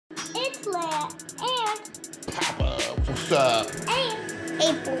Flat, and Papa, what's up? And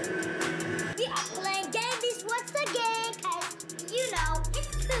April. We are playing games once again, cause you know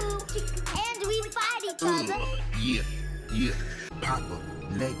it's cool, and we fight each other. Yeah. Papa,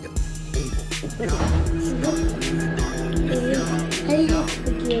 Lego,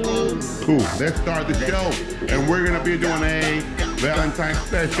 Cool. Let's start the show, and we're gonna be doing a Valentine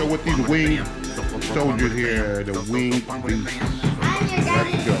special with these winged soldiers here, the winged beasts. I'm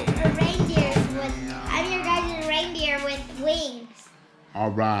your guys' reindeer with wings.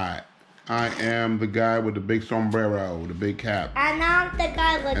 All right. I am the guy with the big sombrero, the big cap. And I'm the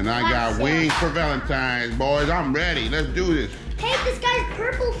guy with And I got wings for Valentine's, boys. I'm ready. Let's do this. Hey, this guy's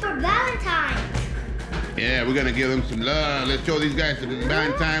purple for Valentine's. Yeah, we're gonna give them some love. Let's show these guys some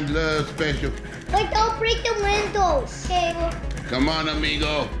Valentine's love special. Wait, don't break the windows, Abel. Come on,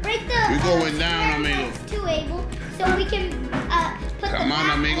 amigo. Break the We're going down, amigo. Too, Abel, so we can put Come on,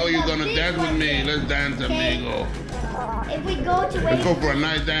 amigo. You're gonna dance with me. Let's dance, amigo. If we go to Let's go for a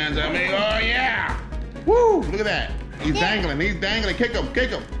nice dance, amigo. Oh, yeah. Woo! Look at that. He's dangling. Kick him.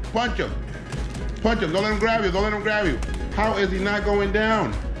 Punch him. Don't let him grab you. How is he not going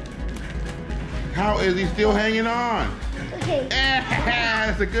down? How is he still hanging on? Okay.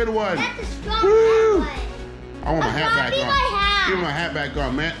 That's a good one. That's a strong one. I want my That's hat back on. Give me my hat back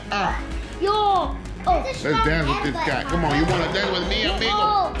on, man. Yo. Oh, let's dance with this guy. Come on, you want to dance with me, amigo?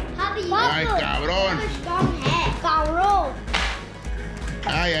 Oh, Ay, cabrón. Cabrón.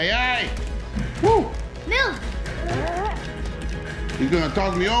 Ay. Woo. Milk. He's going to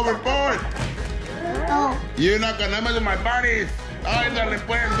toss me overboard. Oh. You're not going to mess with my buddies. Ay, dale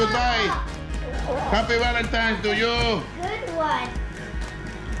pues, goodbye. Happy Valentine's to you. Good one.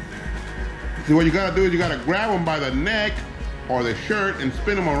 See, what you got to do is you got to grab him by the neck or the shirt and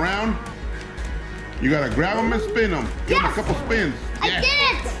spin him around. You got to grab him and spin him. Give him a couple spins. I did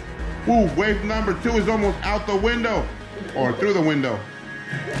it. Woo, wave number 2 is almost out the window or through the window.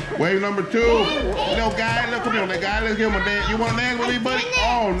 Wave number 2. Little guy, look at me, little guy. Let's give him a dance. You want to dance with me, buddy?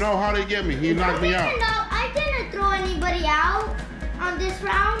 Oh, no. How did he get me? He knocked me out. I didn't throw anybody out on this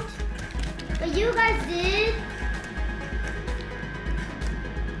round. But you guys did.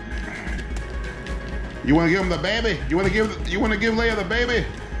 You want to give him the baby? You want to give Leia the baby?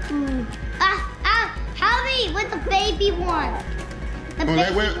 Javi with the baby one.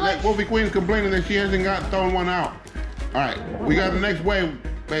 Let Wolfyqueen complaining that she hasn't thrown one out. All right, we got the next wave.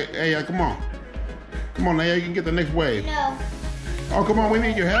 Hey, come on. Come on, Leia, you can get the next wave. No. Oh, come on, we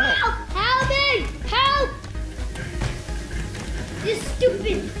need your help. Help me! Help! You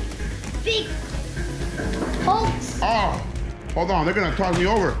stupid big hoax. Oh, hold on, they're gonna toss me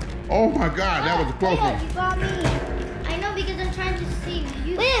over. Oh my God, that was a close one. You got me. I know because I'm trying to save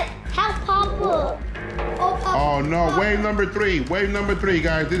you. Wait, help Papa. Oh, Papa. Oh no, wave number 3,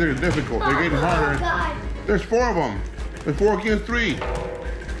 guys. These are difficult. They're getting harder. God. There's 4 of them. There's 4 against 3.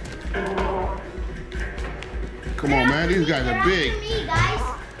 Come on, man. These guys are big. After me, guys.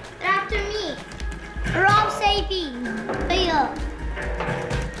 They're after me. Or I'm saving. Leia.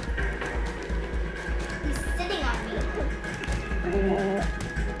 He's sitting on me.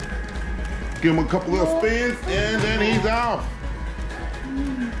 Give him a couple little spins, and then he's off.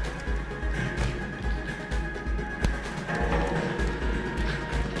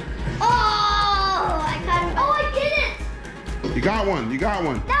 Oh, I got him. Oh, I did it. You got one.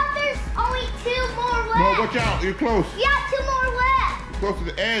 Now there's only 2 more left. No, watch out. You're close. Yeah, 2 more left. Close to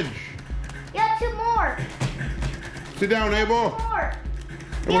the edge. Yeah, 2 more. Sit down, Abel. 2 more.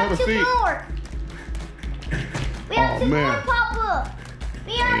 We have a seat. More. We have 2 man. more, Papa.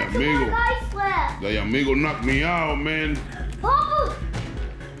 We have 2 more guys left. The amigo knocked me out, man. Papa.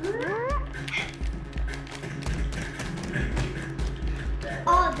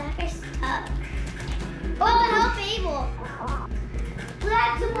 Oh, that guy's stuck. Oh, help Abel. We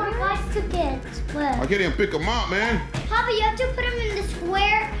have 2 more guys to get left. I can't even pick him up, man. Papa, you have to put him in the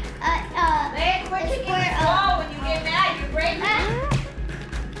square. Wait, quit to get slow. When you get mad, you break it.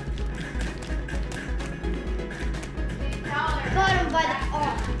 Got him by the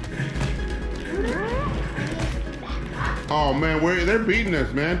arm. Oh man, they're beating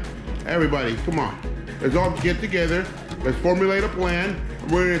us, man. Everybody, come on. Let's all get together. Let's formulate a plan.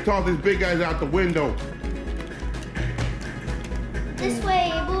 We're gonna toss these big guys out the window. This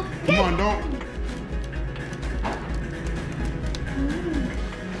way, Abel. Come on, don't.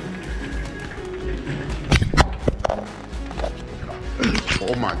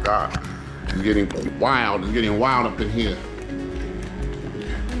 Oh my God. It's getting wild. It's getting wild up in here.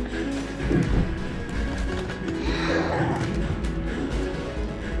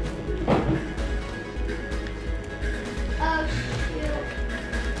 Oh, shoot.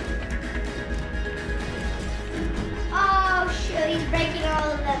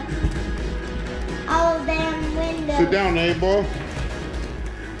 Sit down, Abel.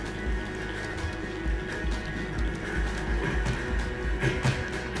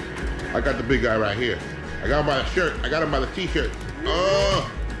 I got the big guy right here. I got him by the shirt. I got him by the t-shirt. I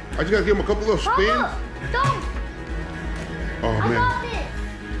just gotta give him a couple of spins. Don't. Oh I man. got this.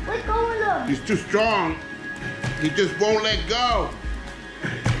 Let go of them. He's too strong. He just won't let go.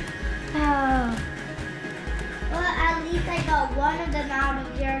 Well, at least I got one of them out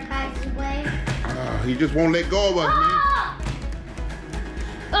of your guys' way. He just won't let go of us, man.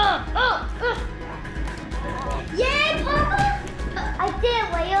 Yay, Papa! I did,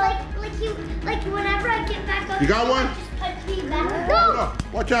 Leia. Like whenever I get back up. You got one? Just punch me back. No!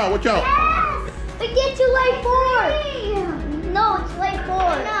 Watch out, watch out. Yes! We get to wave 4. No, it's wave 4.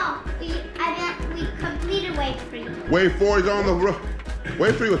 No, we completed wave 3. Wave 4 is on the roof.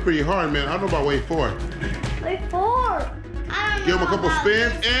 Wave 3 was pretty hard, man. I don't know about wave 4. Wave 4. I don't know. Give him a couple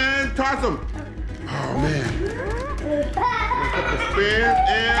spins and toss him. Oh man. A couple spins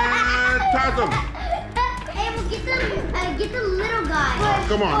and toss him. Hey, we'll get the little guy. Oh,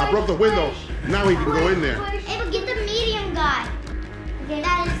 come on, I broke the window. Now he can go in there. Hey, we'll get the medium guy.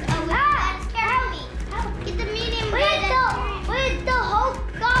 That scares me. Get the medium guy. Where's the Hulk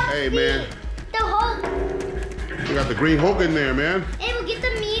guy? Hey man. The Hulk. We got the green Hulk in there, man. Hey, we'll get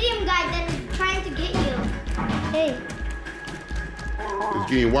the medium guy that is trying to get you. Hey. It's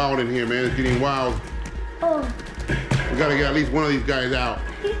getting wild in here, man. It's getting wild. Oh. We gotta get at least one of these guys out.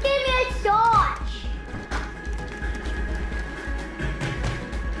 He's giving me a shot.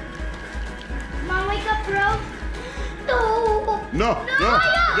 Come on, wake up, bro. No. No.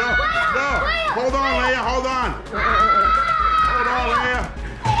 Hold on, Leia. Hold on. Hold on, Leia.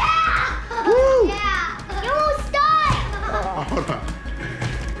 Woo. Yeah. You almost died. Hold on.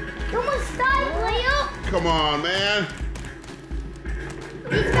 You almost died, Leo. Come on, man.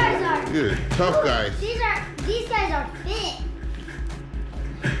 These guys are. These are tough guys. These guys are fit.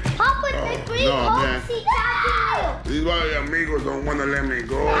 Papa, the green no, man. Hulk, he's attacking These my amigos don't want to let me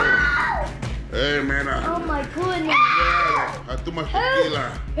go. you. Hey, man. Oh my goodness. I too much tequila.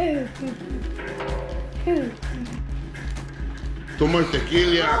 Too much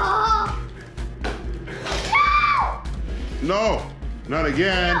tequila. No, not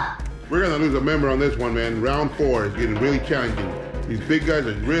again. We're gonna lose a member on this one, man. Round 4 is getting really challenging. These big guys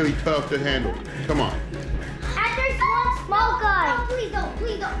are really tough to handle. Come on. And there's one small guy. Oh, please don't,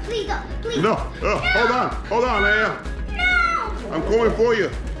 please don't, please don't, please No, don't. hold on, Leia. No. I'm coming for you.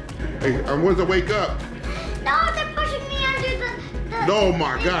 Hey, I'm going to wake up. No, they're pushing me under the. Oh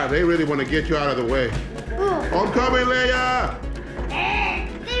my God, they really want to get you out of the way. I'm coming, Leia.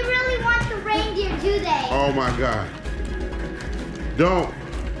 They really want the reindeer, do they? Oh my God. Don't.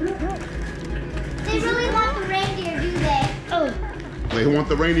 They really want the reindeer, do they? Oh. They want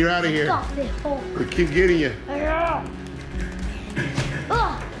the reindeer out of here. Stop it, Hulk. They keep getting you.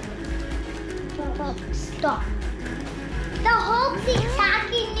 Oh. Stop. The Hulk's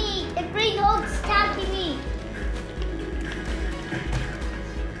attacking me. The green Hulk's attacking me.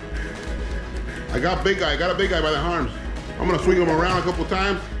 I got a big guy by the arms. I'm gonna swing him around a couple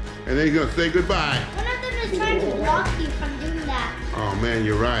times, and then he's gonna say goodbye. One of them is trying to block you from doing that. Oh man,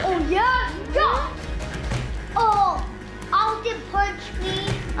 you're right. Oh yeah? Yeah. Oh, Alden punched me.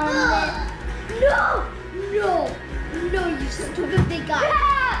 No, you stupid big guy.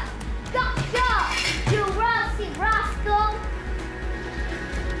 Yeah. Gotcha, you rusty rascal.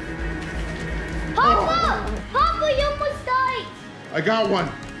 Papa, you almost died. I got one.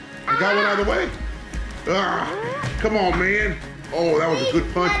 I got one out of the way. Come on, man. Oh, that was a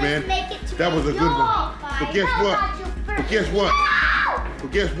good punch, man. That was a good one. But guess what?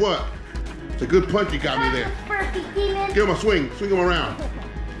 But guess what? It's a good punch you got me there. Give him a swing. Swing him around.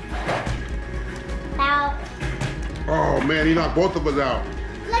 Ow. Oh, man, he knocked both of us out.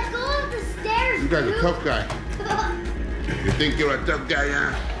 Let go of the stairs. You guys are a tough guy. You think you're a tough guy,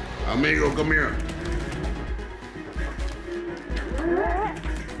 huh? Amigo, come here. I'm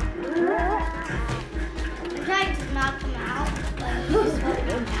trying to knock him out, but he's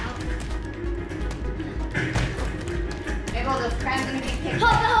holding out. Abel, those crabs gonna be kicked.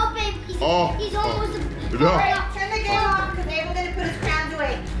 Help him. He's almost. No. Hurry up, turn the game off because Abel's gonna put his crabs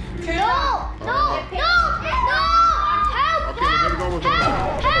away. Turn it off. No! Help! Okay, we're gonna go with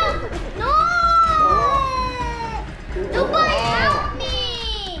Help! No! Nobody help me!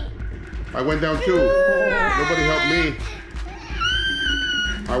 I went down too. Nobody helped me.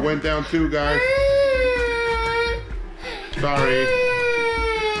 I went down too, guys. Sorry.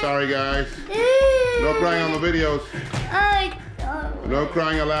 Sorry, guys. No crying on the videos. No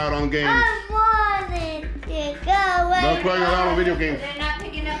crying aloud on games. I wanted to go away. No crying aloud on video games. They're not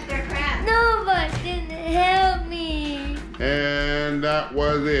picking up their crabs. Nobody didn't help me. And that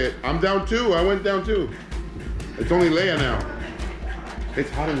was it. I'm down 2. I went down 2. It's only Leia now. It's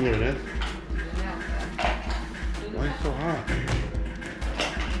hot in here, Ness. Why is it so hot?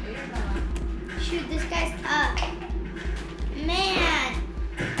 Shoot, this guy's up. Man,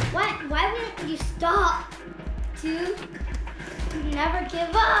 why won't you stop? To never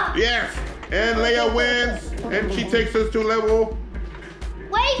give up. Yes, and Leia wins, and she takes us to level.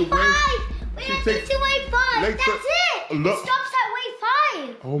 Wave 5. We have to wave 5. That's it. Look. It stops at wave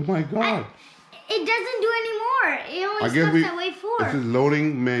 5. Oh my God. It doesn't do anymore. It only I guess stops at wave 4. This is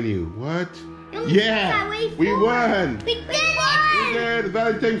loading menu. What? It only stops at wave 4. We won. We did it. We did the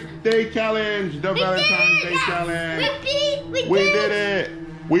Valentine's Day challenge. The Valentine's Day challenge. We did it.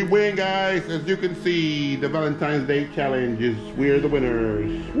 We win, guys. As you can see, the Valentine's Day challenge is we're the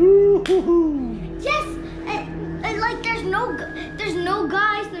winners. Woo-hoo-hoo. Yes. Like there's no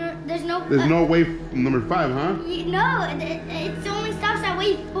guys. There's no wave number 5, huh? No, it only stops at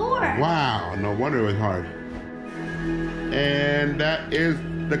wave 4. Wow, no wonder it was hard. And that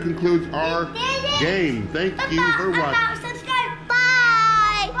concludes our game. Thank you for watching. I'm out. Subscribe.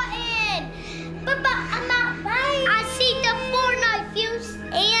 Bye. Button. Bye. I'm out. Bye. I see the Fortnite feels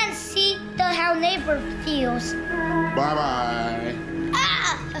and see how neighbor feels. Bye bye.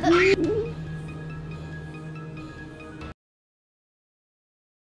 Ah.